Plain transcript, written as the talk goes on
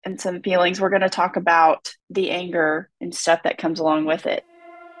and some feelings. We're going to talk about the anger and stuff that comes along with it.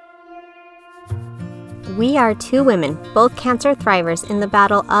 We are two women, both cancer thrivers in the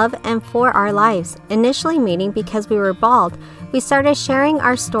battle of and for our lives. Initially meeting because we were bald, we started sharing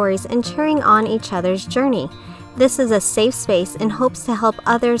our stories and cheering on each other's journey. This is a safe space in hopes to help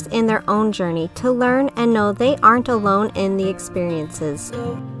others in their own journey to learn and know they aren't alone in the experiences.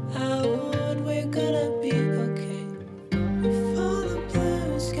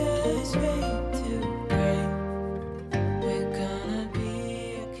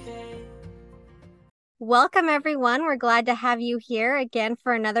 Welcome, everyone. We're glad to have you here again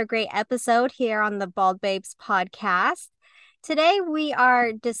for another great episode here on the Bald Babes podcast. Today, we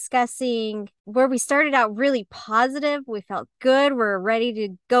are discussing where we started out really positive. We felt good. We're ready to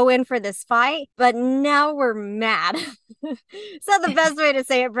go in for this fight, but now we're mad. Is that the best way to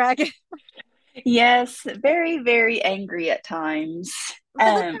say it, Brooke? Yes, very, very angry at times. But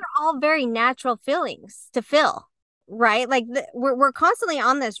those are all very natural feelings to feel, right? Like we're constantly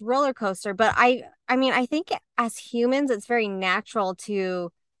on this roller coaster, but I mean, I think as humans, it's very natural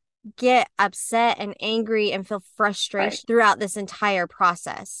to get upset and angry and feel frustration Right. throughout this entire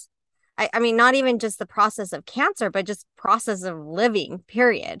process. I mean, not even just the process of cancer, but just process of living,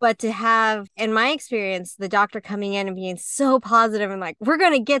 period. But to have, in my experience, the doctor coming in and being so positive and like, we're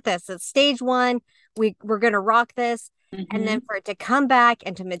going to get this. It's stage one. We're going to rock this. And then Mm-hmm. for it to come back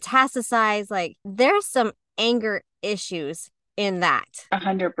and to metastasize, like there's some anger issues in that.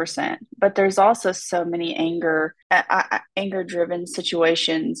 100%. But there's also so many anger-driven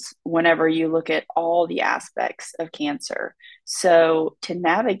situations whenever you look at all the aspects of cancer. So to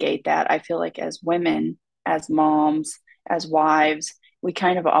navigate that, I feel like as women, as moms, as wives, we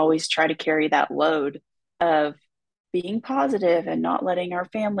kind of always try to carry that load of being positive and not letting our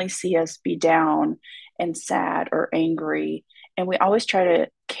family see us be down and sad or angry. And we always try to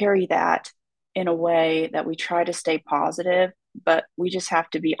carry that in a way that we try to stay positive, but we just have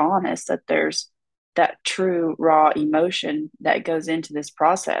to be honest that there's that true raw emotion that goes into this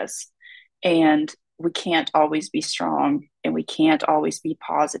process. And we can't always be strong and we can't always be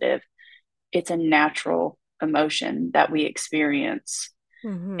positive. It's a natural emotion that we experience.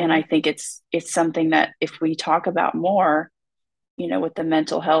 And Mm-hmm. I think it's something that if we talk about more, with the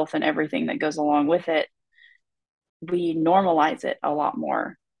mental health and everything that goes along with it, we normalize it a lot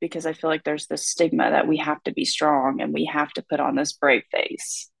more because I feel like there's this stigma that we have to be strong and we have to put on this brave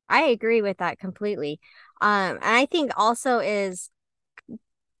face. I agree with that completely. And I think also is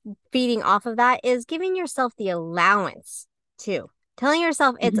feeding off of that is giving yourself the allowance too. Telling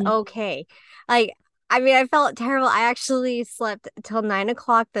yourself it's Mm-hmm. okay. Like, I mean, I felt terrible. I actually slept till 9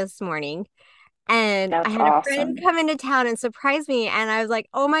 o'clock this morning. And I That's had a friend awesome. come into town and surprise me. And I was like,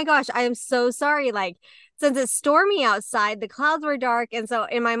 oh my gosh, I am so sorry. Like, since it's stormy outside, the clouds were dark. And so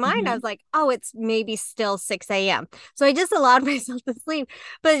in my mind, I Mm-hmm. was like, oh, it's maybe still 6 a.m. So I just allowed myself to sleep.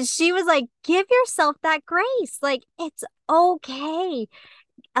 But she was like, give yourself that grace. Like, it's okay.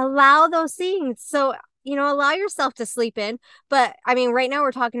 Allow those things. So, allow yourself to sleep in. But I mean, right now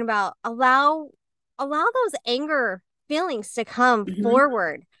we're talking about allow those anger feelings to come Mm-hmm.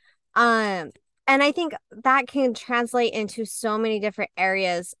 forward. Um, and I think that can translate into so many different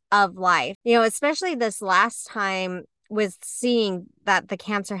areas of life. Especially this last time with seeing that the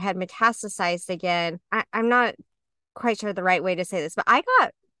cancer had metastasized again. I'm not quite sure the right way to say this, but I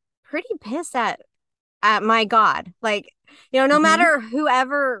got pretty pissed at my God. Like, no Mm-hmm. matter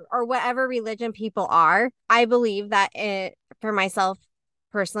whoever or whatever religion people are, I believe that for myself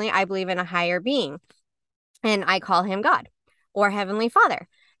personally, I believe in a higher being and I call him God or Heavenly Father.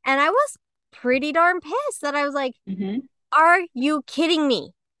 And I was pretty darn pissed that I was like, Mm-hmm. are you kidding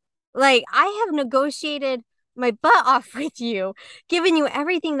me? Like, I have negotiated my butt off with you, given you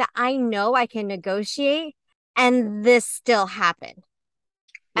everything that I know I can negotiate, and this still happened.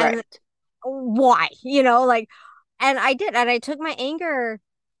 And Right. why? Like, and I did, and I took my anger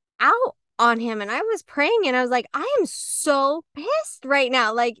out on him and I was praying and I was like, I am so pissed right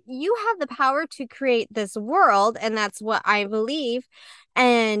now. Like, you have the power to create this world, and that's what I believe.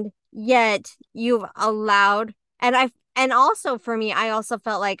 And yet you've allowed, and also for me, I also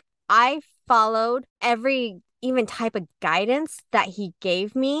felt like I followed every even type of guidance that he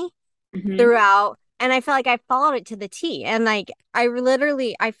gave me Mm-hmm. throughout, and I felt like I followed it to the T. And like I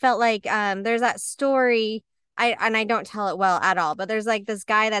felt like there's that story. I don't tell it well at all, but there's like this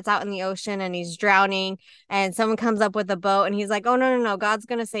guy that's out in the ocean and he's drowning, and someone comes up with a boat and he's like, oh no, no, no, God's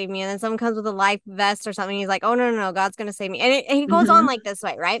gonna save me. And then someone comes with a life vest or something, he's like, oh no, no, no, God's gonna save me. And he goes on Mm-hmm. like this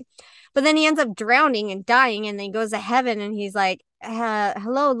way, right? But then he ends up drowning and dying, and then he goes to heaven and he's like,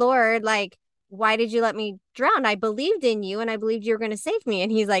 hello, Lord, like, why did you let me drown? I believed in you and I believed you were going to save me.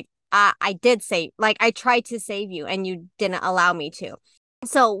 And he's like, I did save, like, I tried to save you and you didn't allow me to.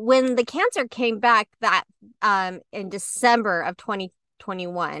 So when the cancer came back that in December of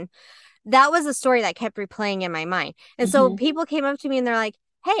 2021, that was a story that kept replaying in my mind. And so Mm-hmm. people came up to me and they're like,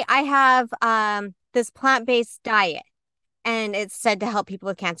 "Hey, I have this plant-based diet and it's said to help people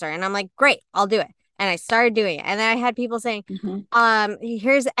with cancer." And I'm like, "Great, I'll do it." And I started doing it. And then I had people saying, Mm-hmm.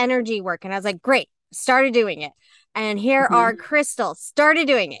 here's energy work. And I was like, "Great, started doing it." And here Mm-hmm. are crystals, started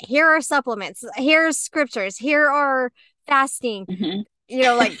doing it. Here are supplements, here's scriptures, here are fasting,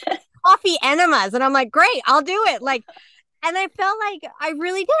 Mm-hmm. like coffee enemas. And I'm like, "Great, I'll do it." Like, and I felt like I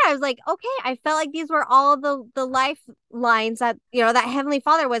really did. I was like, okay, I felt like these were all the lifelines that, that Heavenly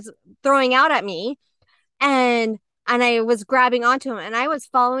Father was throwing out at me. And I was grabbing onto them and I was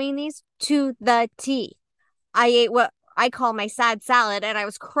following these to the T. I ate what I call my sad salad and I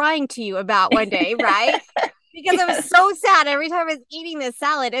was crying to you about one day, right? Because I was Yes. so sad every time I was eating this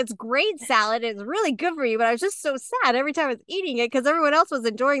salad. It's great salad. It's really good for you, but I was just so sad every time I was eating it because everyone else was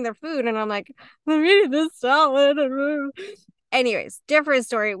enjoying their food. And I'm like, I'm eating this salad. Anyways, different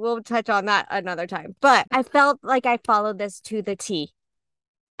story. We'll touch on that another time. But I felt like I followed this to the T.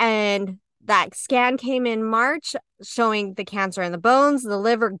 And that scan came in March showing the cancer in the bones, the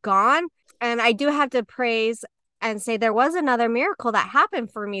liver gone. And I do have to praise and say there was another miracle that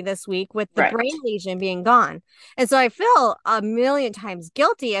happened for me this week with the brain Right. lesion being gone. And so I feel a million times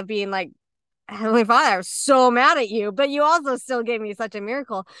guilty of being like, Heavenly Father, I was so mad at you, but you also still gave me such a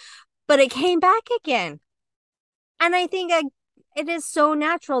miracle. But it came back again. And I think it is so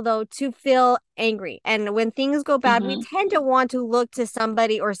natural, though, to feel angry. And when things go bad, we Mm-hmm. tend to want to look to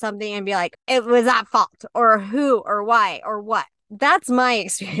somebody or something and be like, it was at fault, or who, or why, or what. That's my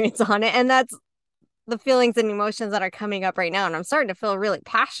experience on it. And that's the feelings and emotions that are coming up right now. And I'm starting to feel really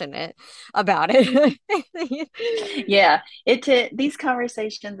passionate about it. Yeah. These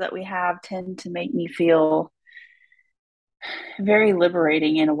conversations that we have tend to make me feel very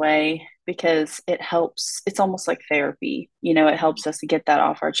liberating in a way because it's almost like therapy. It helps us to get that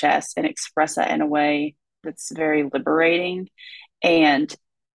off our chest and express that in a way that's very liberating. And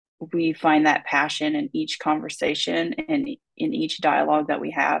we find that passion in each conversation and in each dialogue that we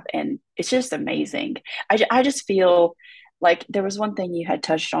have. And it's just amazing. I just feel like there was one thing you had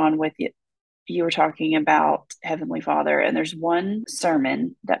touched on with it. You were talking about Heavenly Father, and there's one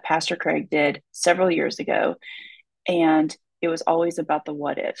sermon that Pastor Craig did several years ago, and it was always about the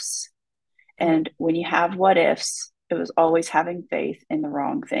what ifs. Mhm. And when you have what ifs, it was always having faith in the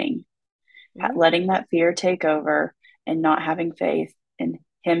wrong thing, Mhm. letting that fear take over and not having faith in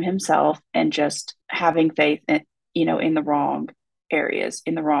him himself and just having faith in the wrong areas,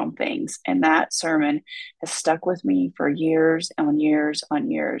 in the wrong things. And that sermon has stuck with me for years on years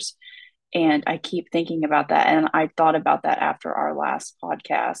on years. And I keep thinking about that. And I thought about that after our last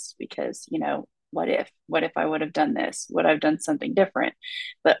podcast because, what if I would have done this? Would I have done something different?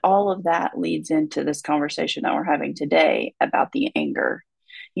 But all of that leads into this conversation that we're having today about the anger.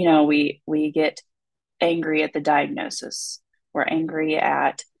 We get angry at the diagnosis. We're angry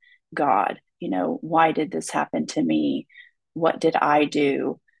at God. Why did this happen to me? What did I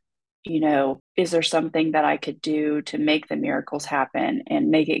do? Is there something that I could do to make the miracles happen and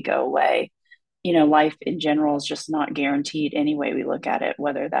make it go away? Life in general is just not guaranteed any way we look at it,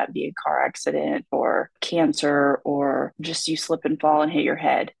 whether that be a car accident or cancer or just you slip and fall and hit your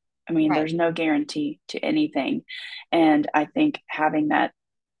head. I mean, Right. there's no guarantee to anything. And I think having that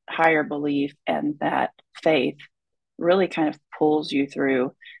higher belief and that faith really kind of pulls you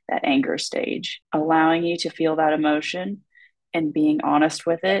through that anger stage, allowing you to feel that emotion and being honest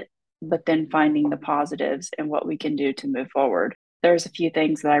with it, but then finding the positives and what we can do to move forward. There's a few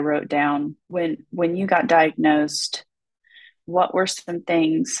things that I wrote down when you got diagnosed. What were some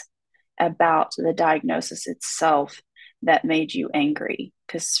things about the diagnosis itself that made you angry?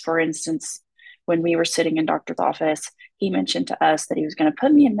 Because, for instance, when we were sitting in doctor's office, he mentioned to us that he was going to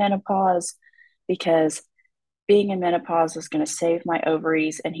put me in menopause because being in menopause was going to save my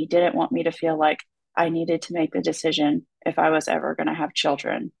ovaries, and he didn't want me to feel like I needed to make the decision if I was ever going to have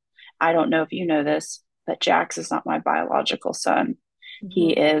children. I don't know if you know this, but Jax is not my biological son.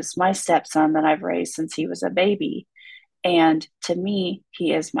 He Mhm. is my stepson that I've raised since he was a baby. And to me,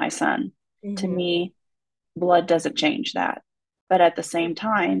 he is my son. To Mhm. me, blood doesn't change that. But at the same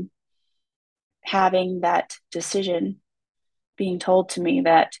time, having that decision being told to me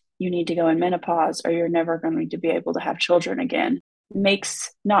that you need to go in menopause or you're never going to be able to have children again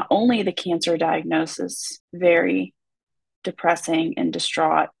makes not only the cancer diagnosis very depressing and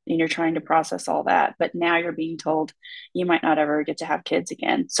distraught, and you're trying to process all that. But now you're being told you might not ever get to have kids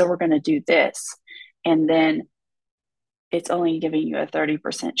again. So we're going to do this. And then it's only giving you a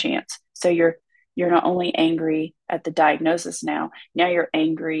 30% chance. So you're not only angry at the diagnosis now you're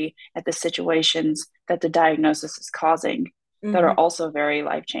angry at the situations that the diagnosis is causing that are Mhm. also very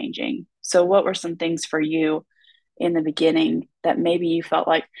life changing. So what were some things for you in the beginning that maybe you felt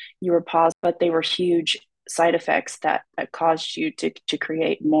like you were positive, but they were huge side effects that caused you to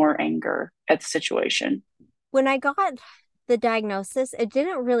create more anger at the situation? When I got the diagnosis, it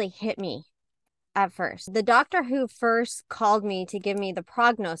didn't really hit me at first. The doctor who first called me to give me the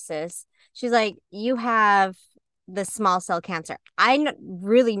prognosis, she's like, "You have the small cell cancer."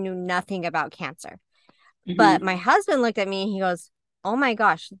 Really knew nothing about cancer. But Mm-hmm. my husband looked at me and he goes, "Oh my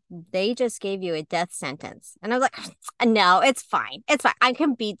gosh, they just gave you a death sentence." And I was like, "No, it's fine. It's fine. I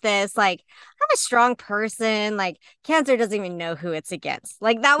can beat this. Like, I'm a strong person. Like, cancer doesn't even know who it's against."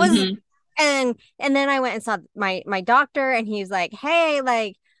 Like that was Mm-hmm. and then I went and saw my doctor and he's like, "Hey,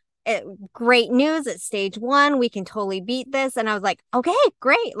 like it, great news. It's stage 1. We can totally beat this." And I was like, "Okay,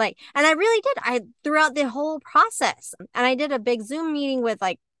 great." Like, and I really did. I throughout the whole process. And I did a big Zoom meeting with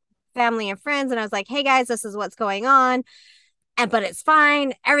like family and friends and I was like, "Hey guys, this is what's going on." But it's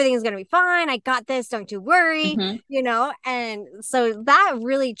fine. Everything's going to be fine. I got this. Don't you worry, Mm-hmm. And so that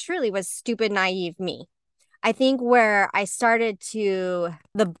really truly was stupid naive me. I think where I started to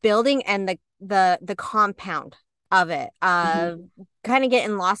the building and the compound of it, Mm-hmm. kind of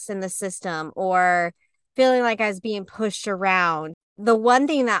getting lost in the system or feeling like I was being pushed around. The one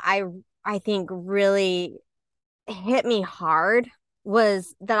thing that I think really hit me hard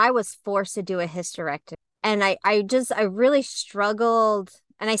was that I was forced to do a hysterectomy. And I really struggled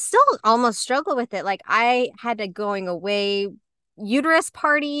and I still almost struggle with it. Like I had a going away uterus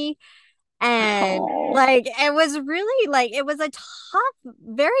party and Oh. like it was really like it was a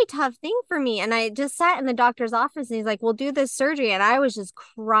very tough thing for me. And I just sat in the doctor's office and he's like, "We'll do this surgery." And I was just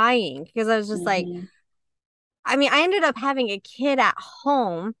crying because I was just like, Mm-hmm. I mean, I ended up having a kid at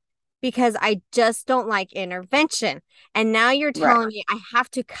home because I just don't like intervention. And now you're Right. telling me I have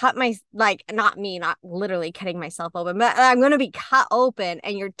to cut my, like, not me, not literally cutting myself open, but I'm going to be cut open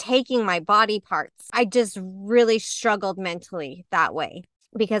and you're taking my body parts. I just really struggled mentally that way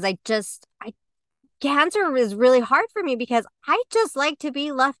because cancer is really hard for me because I just like to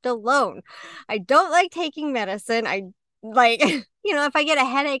be left alone. I don't like taking medicine. I like, if I get a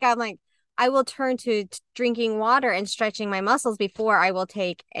headache, I'm like, I will turn to drinking water and stretching my muscles before I will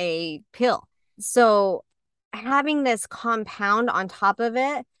take a pill. So having this compound on top of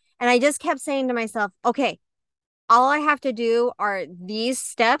it, and I just kept saying to myself, okay, all I have to do are these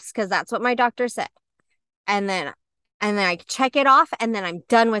steps because that's what my doctor said. And then I check it off and then I'm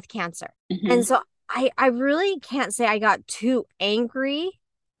done with cancer. Mm-hmm. And so I really can't say I got too angry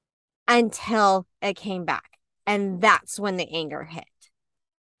until it came back. And that's when the anger hit.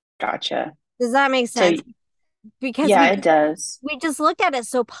 Gotcha. Does that make So sense? Because yeah, it does. we just looked at it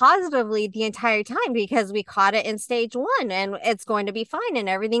so positively the entire time because we caught it in stage 1 and it's going to be fine and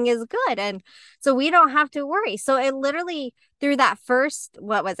everything is good. And so we don't have to worry. So it literally, through that first,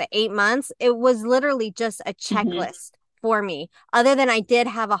 what was it, 8 months, it was literally just a Mm-hmm. checklist for me. Other than I did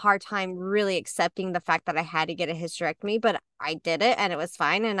have a hard time really accepting the fact that I had to get a hysterectomy, but I did it and it was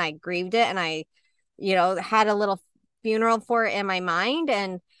fine and I grieved it and I, had a little funeral for it in my mind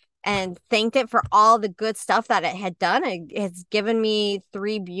and thanked it for all the good stuff that it had done. It has given me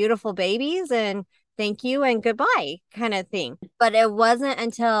 3 beautiful babies and thank you and goodbye kind of thing. But it wasn't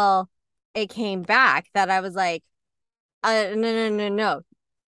until it came back that I was like, no, no, no, no.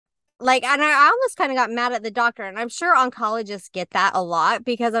 Like, and I almost kind of got mad at the doctor. And I'm sure oncologists get that a lot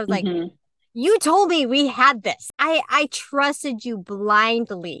because I was like, Mm-hmm. you told me we had this. I trusted you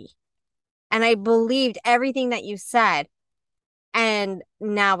blindly and I believed everything that you said. And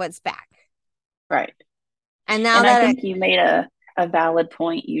now it's back. Right. And now And I that think you made a valid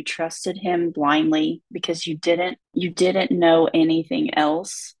point. You trusted him blindly because you didn't know anything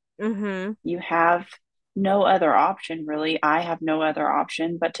else. mm-hmm. You have no other option, really. I have no other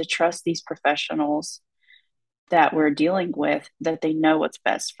option but to trust these professionals that we're dealing with, that they know what's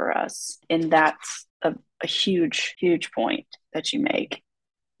best for us. And that's a huge, huge point that you make.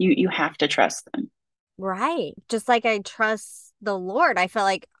 You have to trust them. Right. Just like I trust the Lord. I felt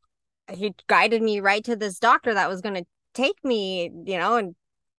like he guided me right to this doctor that was going to take me, and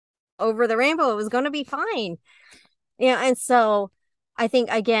over the rainbow. It was going to be fine. And so I think,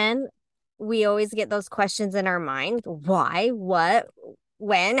 again, we always get those questions in our mind. Why, what,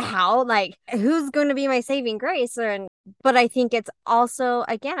 when, how, like, who's going to be my saving grace? But I think it's also,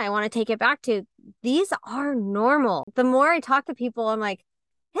 again, I want to take it back to these are normal. The more I talk to people, I'm like,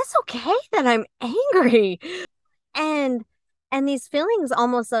 it's okay that I'm angry. And these feelings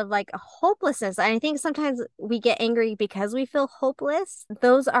almost of like hopelessness. I think sometimes we get angry because we feel hopeless.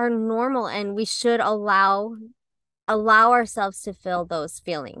 Those are normal and we should allow ourselves to feel those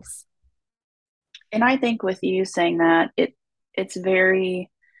feelings. And I think with you saying that, it's very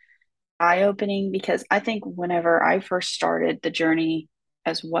eye-opening because I think whenever I first started the journey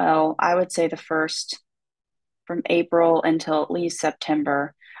as well, I would say the first from April until at least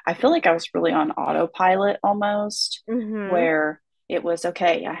September, I feel like I was really on autopilot almost, Mm-hmm. where it was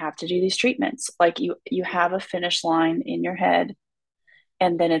okay, I have to do these treatments. Like you have a finish line in your head,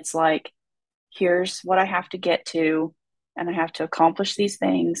 and then it's like, here's what I have to get to, and I have to accomplish these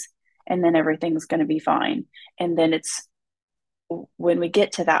things, and then everything's going to be fine. And then it's when we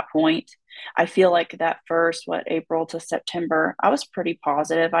get to that point, I feel like that first, what, April to September, I was pretty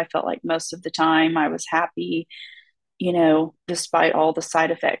positive. I felt like most of the time I was happy, despite all the side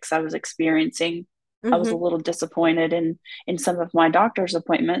effects I was experiencing. I was a Mm-hmm. little disappointed in some of my doctor's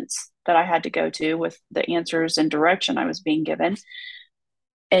appointments that I had to go to with the answers and direction I was being given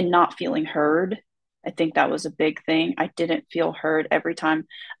and not feeling heard. I think that was a big thing. I didn't feel heard every time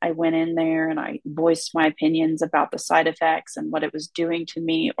I went in there and I voiced my opinions about the side effects and what it was doing to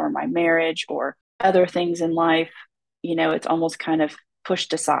me or my marriage or other things in life. It's almost kind of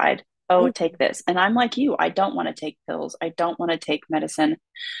pushed aside. Oh, take this. And I'm like you, I don't want to take pills. I don't want to take medicine.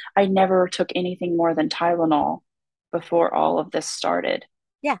 I never took anything more than Tylenol before all of this started.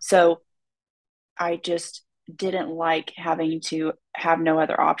 Yeah. So I just didn't like having to have no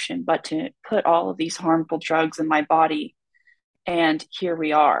other option but to put all of these harmful drugs in my body. And here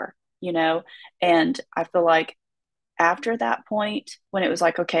we are. And I feel like after that point, when it was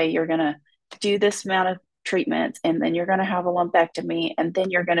like, okay, you're going to do this amount of treatments and then you're going to have a lumpectomy and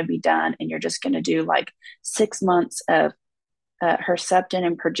then you're going to be done and you're just going to do like 6 months of Herceptin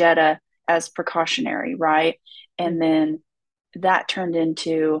and Perjeta as precautionary, right? And then that turned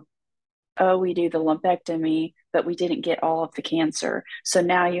into, oh, we do the lumpectomy, but we didn't get all of the cancer. So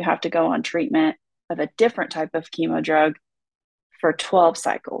now you have to go on treatment of a different type of chemo drug for 12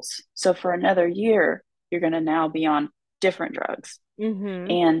 cycles. So for another year, you're going to now be on different drugs. Mm-hmm.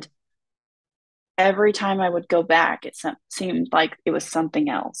 And every time I would go back, it seemed like it was something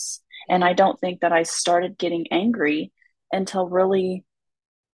else. And Yeah. I don't think that I started getting angry until really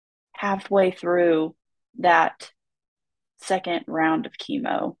halfway through that second round of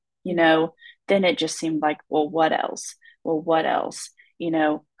chemo, then it just seemed like, well, what else? Well, what else?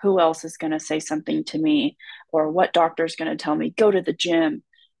 Who else is going to say something to me? Or what doctor's going to tell me, go to the gym?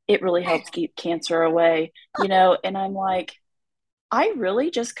 It really helps keep cancer away. And I'm like, I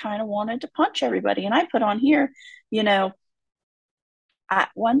really just kind of wanted to punch everybody. And I put on here, you know,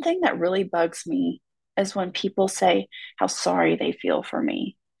 one thing that really bugs me is when people say how sorry they feel for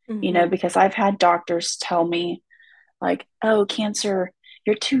me, Mm-hmm. because I've had doctors tell me, like, oh, cancer,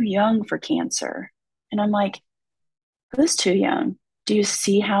 you're too young for cancer. And I'm like, who's too young? Do you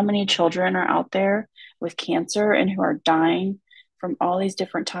see how many children are out there with cancer and who are dying from all these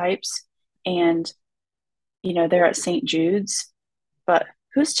different types? And they're at St. Jude's, but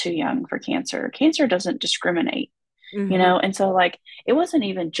who's too young for cancer? Cancer doesn't discriminate. You Mm-hmm. know, and so like it wasn't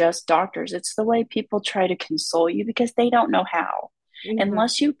even just doctors, it's the way people try to console you because they don't know how. Mm-hmm.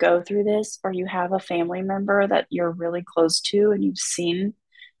 Unless you go through this or you have a family member that you're really close to and you've seen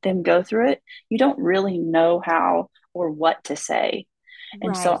them go through it, you don't really know how or what to say.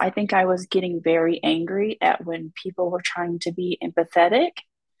 And so Right. I think I was getting very angry at when people were trying to be empathetic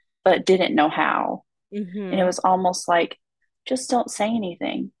but didn't know how. And it Mm-hmm. was almost like, just don't say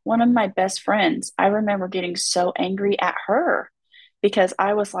anything. One of my best friends, I remember getting so angry at her because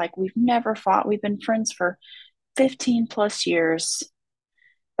I was like, we've never fought. We've been friends for 15 plus years.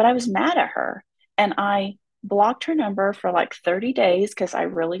 But I was mad at her and I blocked her number for like 30 days because I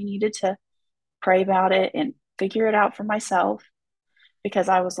really needed to pray about it and figure it out for myself. Because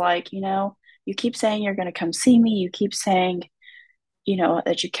I was like, you keep saying you're going to come see me. You keep saying,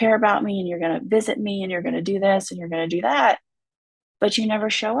 that you care about me and you're going to visit me and you're going to do this and you're going to do that, but you never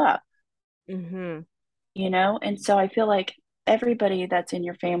show up, Mm-hmm. And so I feel like everybody that's in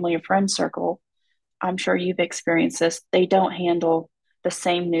your family or friend circle, I'm sure you've experienced this, they don't handle the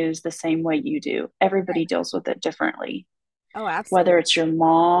same news the same way you do. Everybody Right. deals with it differently, Oh, whether absolutely. it's your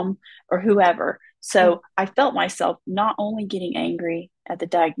mom or whoever. Mm-hmm. So I felt myself not only getting angry at the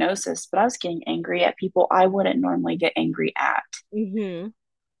diagnosis, but I was getting angry at people I wouldn't normally get angry at. Mm-hmm.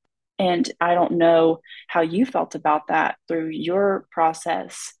 And I don't know how you felt about that through your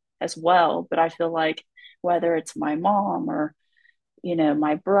process as well, but I feel like whether it's my mom or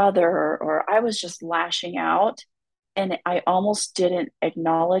my brother, or I was just lashing out, and I almost didn't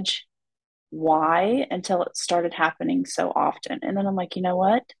acknowledge why until it started happening so often. And then I'm like, you know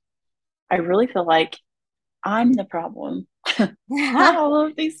what? I really feel like I'm the problem. Not all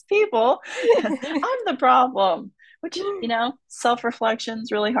of these people. I'm the problem, which, self reflection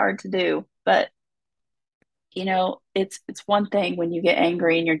is really hard to do. But, it's one thing when you get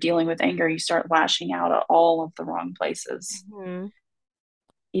angry and you're dealing with anger, you start lashing out at all of the wrong places. Mhm.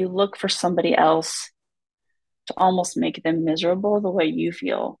 You look for somebody else to almost make them miserable the way you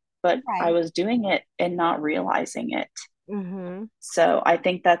feel. But I Right. was doing it and not realizing it. Mm-hmm. So I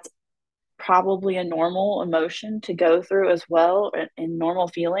think that's probably a normal emotion to go through as well, in normal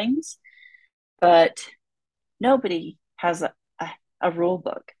feelings. But nobody has a rule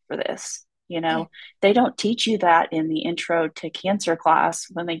book for this. They don't teach you that in the intro to cancer class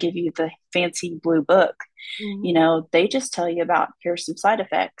when they give you the fancy blue book. Mm-hmm. They just tell you about, here's some side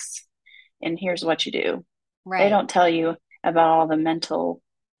effects and here's what you do. They Right. don't tell you about all the mental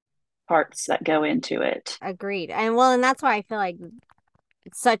parts that go into it. Agreed. And well, and that's why I feel like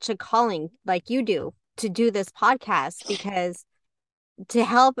it's such a calling, like you do, to do this podcast, because to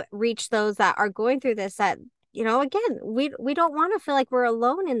help reach those that are going through this, that, again, we don't want to feel like we're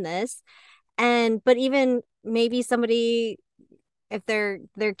alone in this. And but even maybe somebody, if their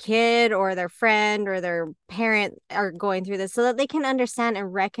kid or their friend or their parent are going through this, so that they can understand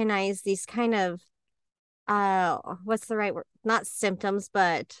and recognize these kind of what's the right word, not symptoms,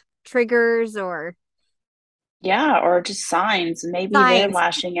 but triggers or Yeah, or just signs. Maybe they're signs.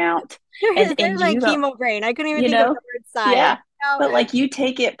 lashing out, and There's and my you don't, chemo brain. I couldn't even you think of know, the word sign. yeah. But like you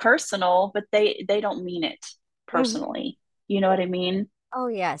take it personal, but they don't mean it Mhm. personally. You know what I mean? Oh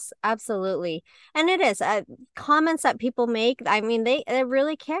yes, absolutely. And it is comments that people make. I mean, they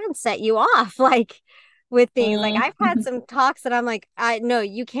really can set you off, like with things. Like I've had Mm. some talks that I'm like, I no,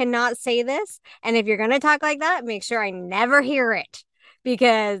 you cannot say this. And if you're gonna talk like that, make sure I never hear it,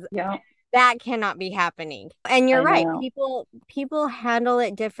 because Yeah, that cannot be happening. And you're I right. know. People handle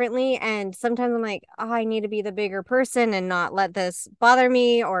it differently. And sometimes I'm like, oh, I need to be the bigger person and not let this bother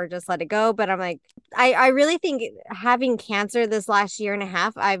me or just let it go. But I'm like, I really think having cancer this last year and a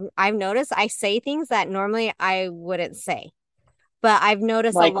half, I've noticed I say things that normally I wouldn't say. But I've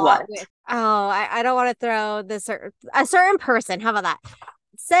noticed a Like lot what? with, I don't want to throw this, a certain person, how about that?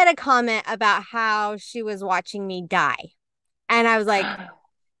 Said a comment about how she was watching me die. And I was like,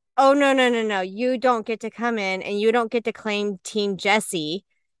 oh, no, no, no, no. You don't get to come in and you don't get to claim Team Jesse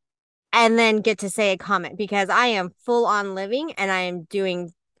and then get to say a comment, because I am full on living and I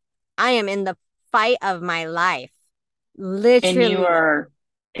am in the fight of my life. And you Literally. are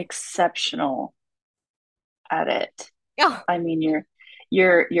exceptional at it. Oh, I mean,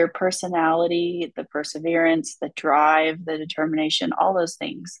 your personality, the perseverance, the drive, the determination, all those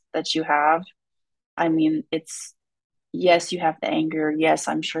things that you have. I mean, it's yes, you have the anger. Yes,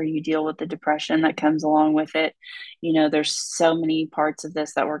 I'm sure you deal with the depression that comes along with it. There's so many parts of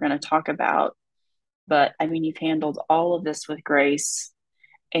this that we're going to talk about, but I mean, you've handled all of this with grace.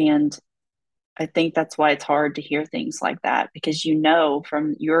 And I think that's why it's hard to hear things like that, because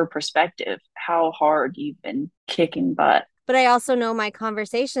from your perspective how hard you've been kicking butt. but I also know my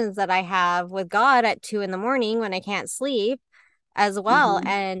conversations that I have with God at 2 in the morning when I can't sleep as well. Hmm.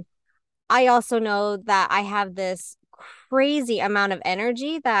 And I also know that I have this crazy amount of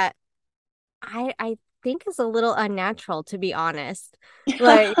energy that I think is a little unnatural, to be honest.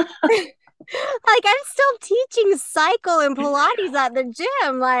 Like like I'm still teaching cycle and Pilates at the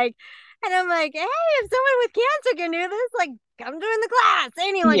gym. Like, and I'm like, hey, if someone with cancer can do this, like come join the class.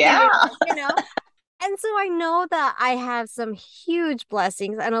 Anyone can do Yeah. this. And so I know that I have some huge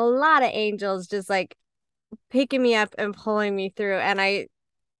blessings and a lot of angels just like picking me up and pulling me through. And I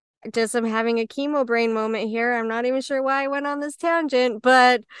just am having a chemo brain moment here. I'm not even sure why I went on this tangent,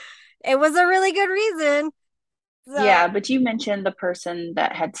 but it was a really good reason. So Yeah, but you mentioned the person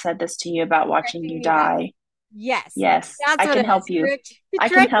that had said this to you about watching directing you me back. die. Yes, Yes, that's I what can it is. help you. I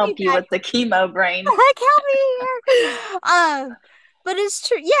can Direct me help you back. with the chemo brain. Like, help me here. But it's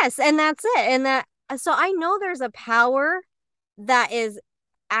true. Yes, and that's it. And that, so I know there's a power that is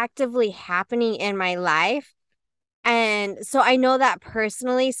actively happening in my life. And so I know that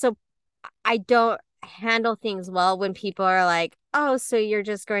personally. So I don't handle things well when people are like, oh, so you're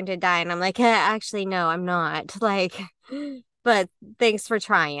just going to die. And I'm like, actually, no, I'm not. Like, but thanks for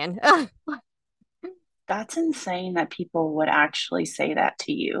trying. That's insane that people would actually say that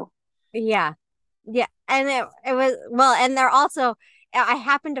to you. Yeah. Yeah. And it was, well, and they're also, I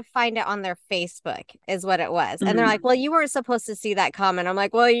happened to find it on their Facebook, is what it was. And they're like, Mm. well, you weren't supposed to see that comment. I'm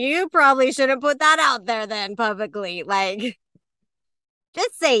like, well, you probably shouldn't put that out there then publicly. Like,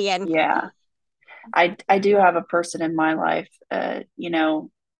 Just saying. Yeah. I do have a person in my life, but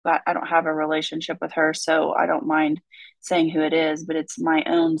I don't have a relationship with her, so I don't mind saying who it is, but it's my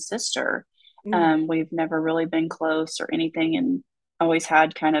own sister. Mm. We've never really been close or anything, and always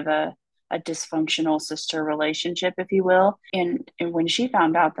had kind of a dysfunctional sister relationship, if you will. And when she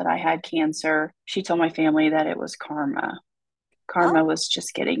found out that I had cancer, she told my family that it was karma. Oh. Karma was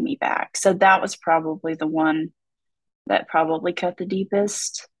just getting me back. So that was probably the one that probably cut the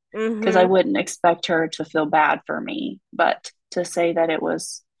deepest, because I Mm-hmm. wouldn't expect her to feel bad for me, but to say that it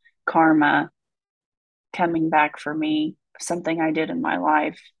was karma coming back for me, something I did in my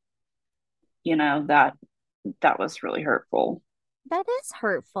life, that was really hurtful. That is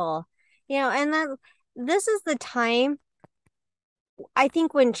hurtful. And that this is the time I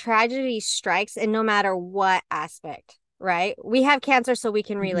think when tragedy strikes, and no matter what aspect, right? We have cancer, so we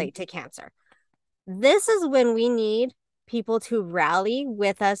can Mm-hmm. relate to cancer. This is when we need people to rally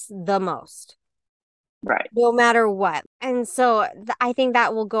with us the most, Right. no matter what. And so I think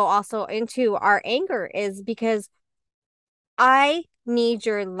that will go also into our anger, is because I need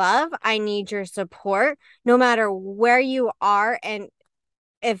your love. I need your support, no matter where you are. And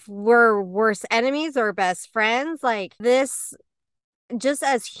if we're worse enemies or best friends, like this, just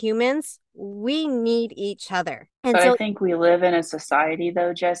as humans, we need each other. And But I so, think we live in a society,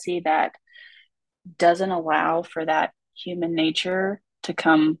 though, Jesse, that doesn't allow for that human nature to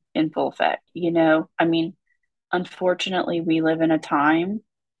come in full effect. I mean, unfortunately, we live in a time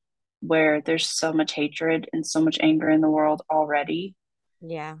where there's so much hatred and so much anger in the world already,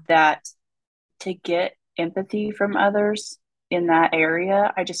 yeah. that to get empathy from others in that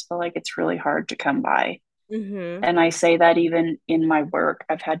area, I just feel like it's really hard to come by. Mm-hmm. And I say that even in my work.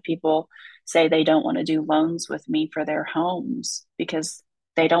 I've had people say they don't want to do loans with me for their homes because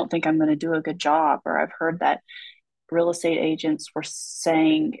they don't think I'm going to do a good job. Or I've heard that real estate agents were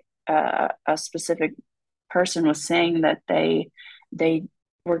saying, a specific person was saying that they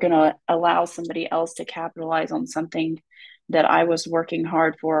were going to allow somebody else to capitalize on something that I was working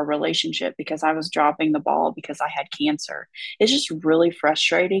hard for, a relationship, because I was dropping the ball because I had cancer. It's just really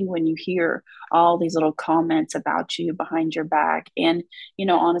frustrating when you hear all these little comments about you behind your back. And,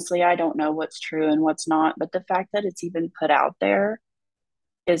 honestly, I don't know what's true and what's not, but the fact that it's even put out there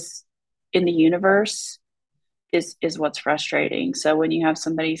is in the universe is what's frustrating. So when you have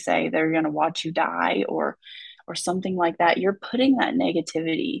somebody say they're going to watch you die, or something like that, you're putting that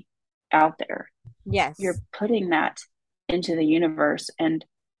negativity out there. You're Yes. putting that into the universe. And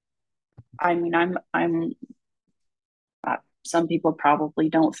I mean, I'm some people probably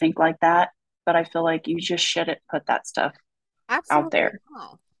don't think like that, but I feel like you just shouldn't put that stuff out Absolutely there.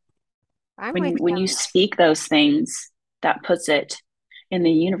 not. I'm with When you. you speak those things, that puts it in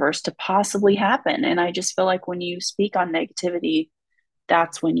the universe to possibly happen. And I just feel like when you speak on negativity,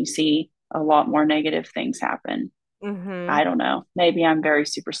 that's when you see a lot more negative things happen. Mm-hmm. I don't know. Maybe I'm very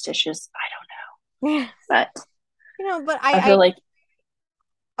superstitious. I Yeah. don't know. But But I feel like,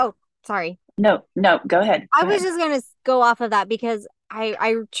 oh, sorry. no, no, go ahead. I Go was ahead. just going to go off of that because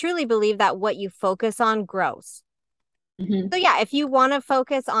I truly believe that what you focus on grows. Hmm. So yeah, if you want to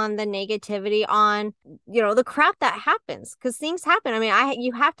focus on the negativity, on the crap that happens, because things happen. I mean,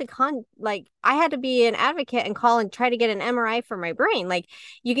 you have to I had to be an advocate and call and try to get an MRI for my brain. Like,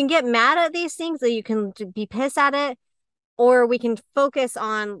 you can get mad at these things, or you can be pissed at it, or we can focus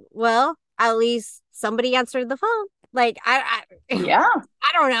on, well, at least somebody answered the phone. Like, I Yeah.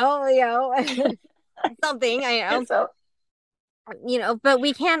 I don't know, something I know. So But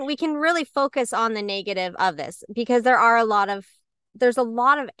we can really focus on the negative of this, because there's a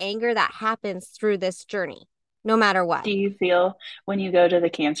lot of anger that happens through this journey, no matter what. do you feel when you go to the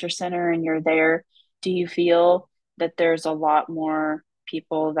cancer center and you're there, do you feel that there's a lot more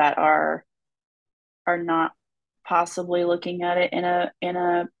people that are not possibly looking at it in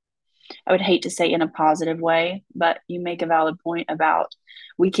a I would hate to say in a positive way, but you make a valid point about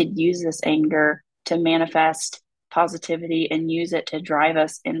we could use this anger to manifest positivity and use it to drive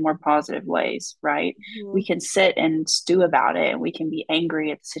us in more positive ways, right? We Mhm. can sit and stew about it and we can be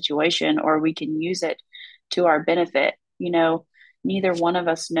angry at the situation, or we can use it to our benefit. Neither one of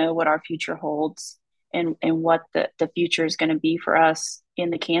us know what our future holds, and what the future is going to be for us in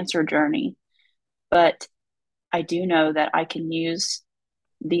the cancer journey. But I do know that I can use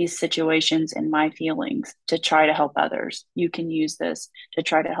these situations and my feelings to try to help others. You can use this to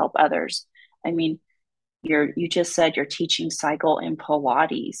try to help others. I mean, you just said you're teaching cycle and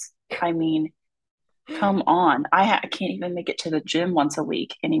Pilates. I mean, come on. I can't even make it to the gym once a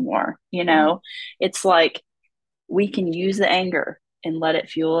week anymore. It's like we can use the anger. and let it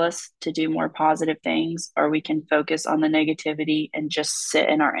fuel us to do more positive things, or we can focus on the negativity and just sit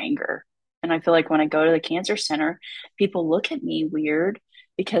in our anger. And I feel like when I go to the cancer center, people look at me weird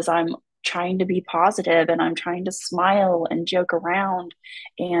because I'm trying to be positive and I'm trying to smile and joke around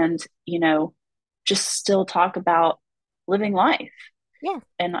and, just still talk about living life. Yeah.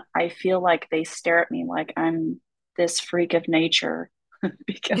 And I feel like they stare at me like I'm this freak of nature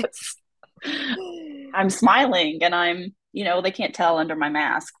because I'm smiling and they can't tell under my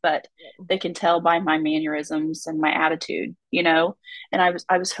mask, but they can tell by my mannerisms and my attitude. And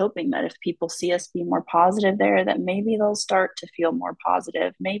I was hoping that if people see us be more positive there, that maybe they'll start to feel more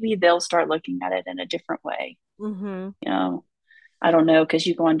positive. Maybe they'll start looking at it in a different way. Mm-hmm. You know, I don't know because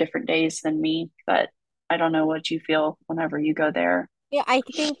you go on different days than me, but I don't know what you feel whenever you go there. Yeah, I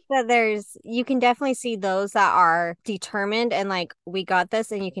think that you can definitely see those that are determined and like, we got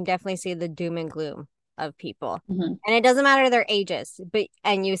this, and you can definitely see the doom and gloom of people. Mm-hmm. And it doesn't matter their ages,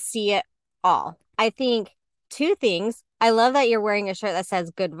 and you see it all. I think two things. I love that you're wearing a shirt that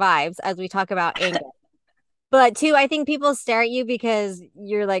says good vibes as we talk about anger. But two, I think people stare at you because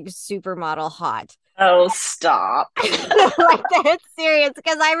you're like supermodel hot. Oh, stop. Like that's serious.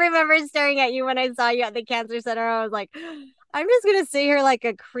 Because I remember staring at you when I saw you at the cancer center. I was like, I'm just gonna sit here like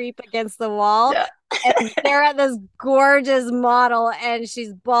a creep against the wall Yeah. and stare at this gorgeous model, and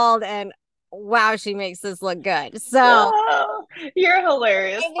she's bald, and wow, she makes this look good. So Oh, you're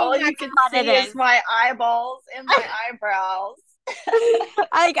hilarious. I think All you that's can what it see is is. my eyeballs and my eyebrows.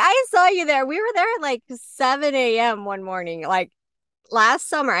 Like I saw you there. We were there at like 7 a.m. one morning. Like last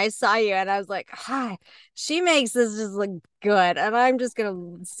summer, I saw you and I was like, hi, she makes this just look good. And I'm just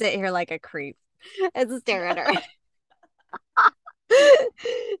gonna sit here like a creep and stare at her.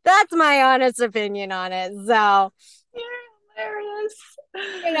 That's my honest opinion on it. So, You're hilarious.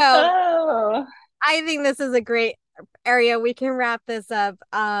 you know, Oh. I think this is a great area. We can wrap this up.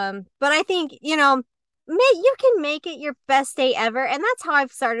 But I think, you can make it your best day ever. And that's how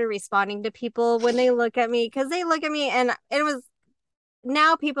I've started responding to people when they look at me, because they look at me and it was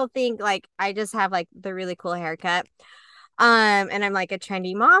now people think like I just have like the really cool haircut. And I'm like a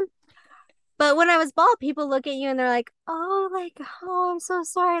trendy mom. But when I was bald, people look at you and they're like, oh, like, oh, I'm so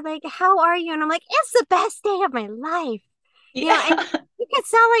sorry. Like, how are you? And I'm like, it's the best day of my life. And Yeah. you could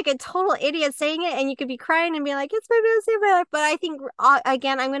sound like a total idiot saying it, and you could be crying and be like, it's my best day of my life. But I think,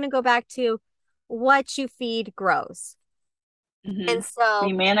 again, I'm going to go back to what you feed grows. Hmm. And so,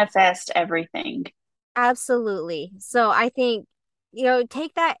 We manifest everything. absolutely. So I think,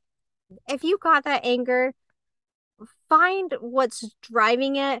 take that, if you got that anger, find what's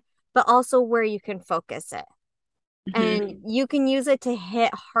driving it, but also where you can focus it. And Hmm. you can use it to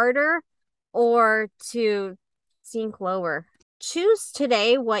hit harder or to sink lower. Choose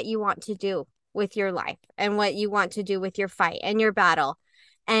today what you want to do with your life and what you want to do with your fight and your battle.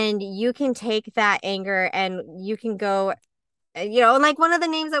 And you can take that anger and you can go, and like one of the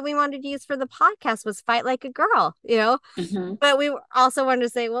names that we wanted to use for the podcast was Fight Like a Girl, Hmm. but we also wanted to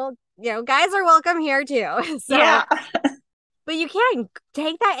say, well, guys are welcome here too. So, Yeah. but you can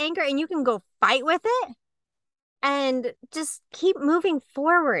take that anger and you can go fight with it and just keep moving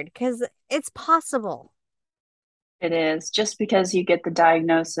forward because it's possible. It is. Just because you get the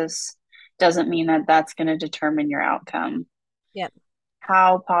diagnosis doesn't mean that that's going to determine your outcome. Yep.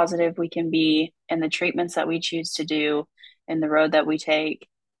 How positive we can be and the treatments that we choose to do and the road that we take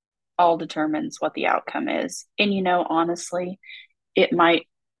all determines what the outcome is. And honestly, it might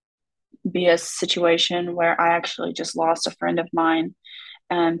be a situation where I actually just lost a friend of mine.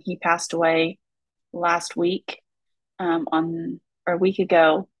 He passed away last week, on or a week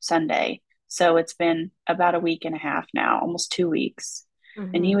ago Sunday. So it's been about a week and a half now, almost 2 weeks.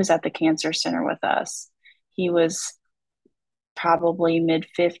 And he Mm-hmm. was at the cancer center with us. He was probably mid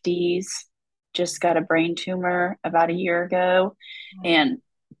 50s, just got a brain tumor about a year ago. And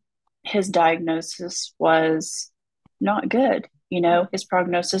his diagnosis was not good. His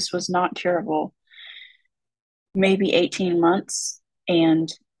prognosis was not curable, maybe 18 months. And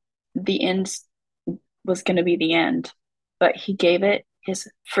the end was going to be the end. But he gave it his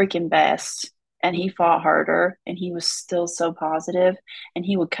freaking best and he fought harder and he was still so positive. And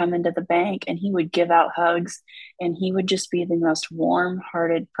he would come into the bank and he would give out hugs and he would just be the most warm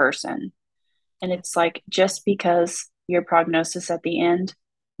hearted person. And it's like just because your prognosis at the end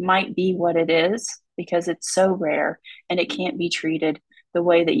might be what it is, because it's so rare and it can't be treated the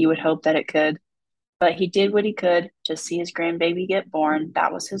way that you would hope that it could. But he did what he could to see his grandbaby get born.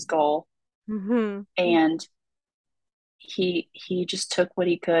 That was his goal. Mm-hmm. And he just took what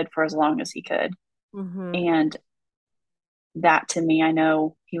he could for as long as he could. Mm-hmm. And that to me, I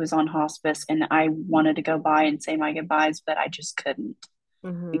know he was on hospice and I wanted to go by and say my goodbyes, but I just couldn't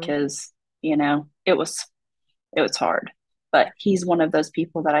Mm-hmm. because, it was hard. But he's one of those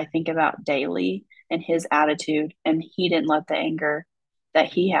people that I think about daily and his attitude, and he didn't let the anger that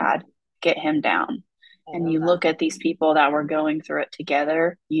he had get him down. I And love you that. look at these people that were going through it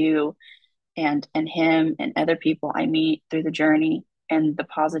together, you and him and other people I meet through the journey and the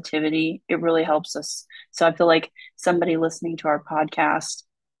positivity, it really helps us. So I feel like somebody listening to our podcast,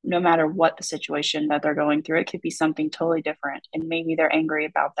 no matter what the situation that they're going through, it could be something totally different. And maybe they're angry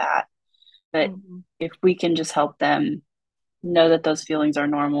about that. But Mm-hmm. if we can just help them know that those feelings are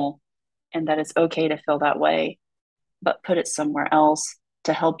normal and that it's okay to feel that way, but put it somewhere else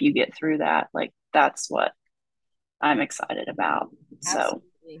to help you get through that, like that's what I'm excited about. So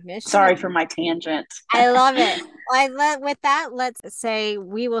Absolutely. Mission. sorry for my tangent. I love it. With that, let's say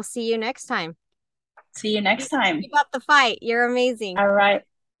we will see you next time. See you next time. Keep up the fight. You're amazing. All right.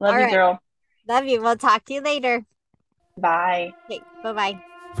 All Love you, right. girl. Love you. We'll talk to you later. Bye. Okay. Bye-bye.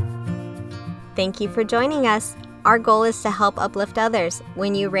 Thank you for joining us. Our goal is to help uplift others.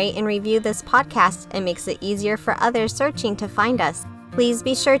 When you rate and review this podcast, it makes it easier for others searching to find us. Please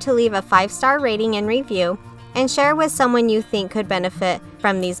be sure to leave a 5-star rating and review and share with someone you think could benefit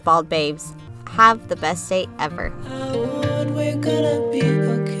from these bald babes. Have the best day ever. We're gonna be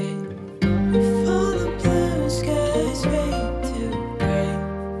okay.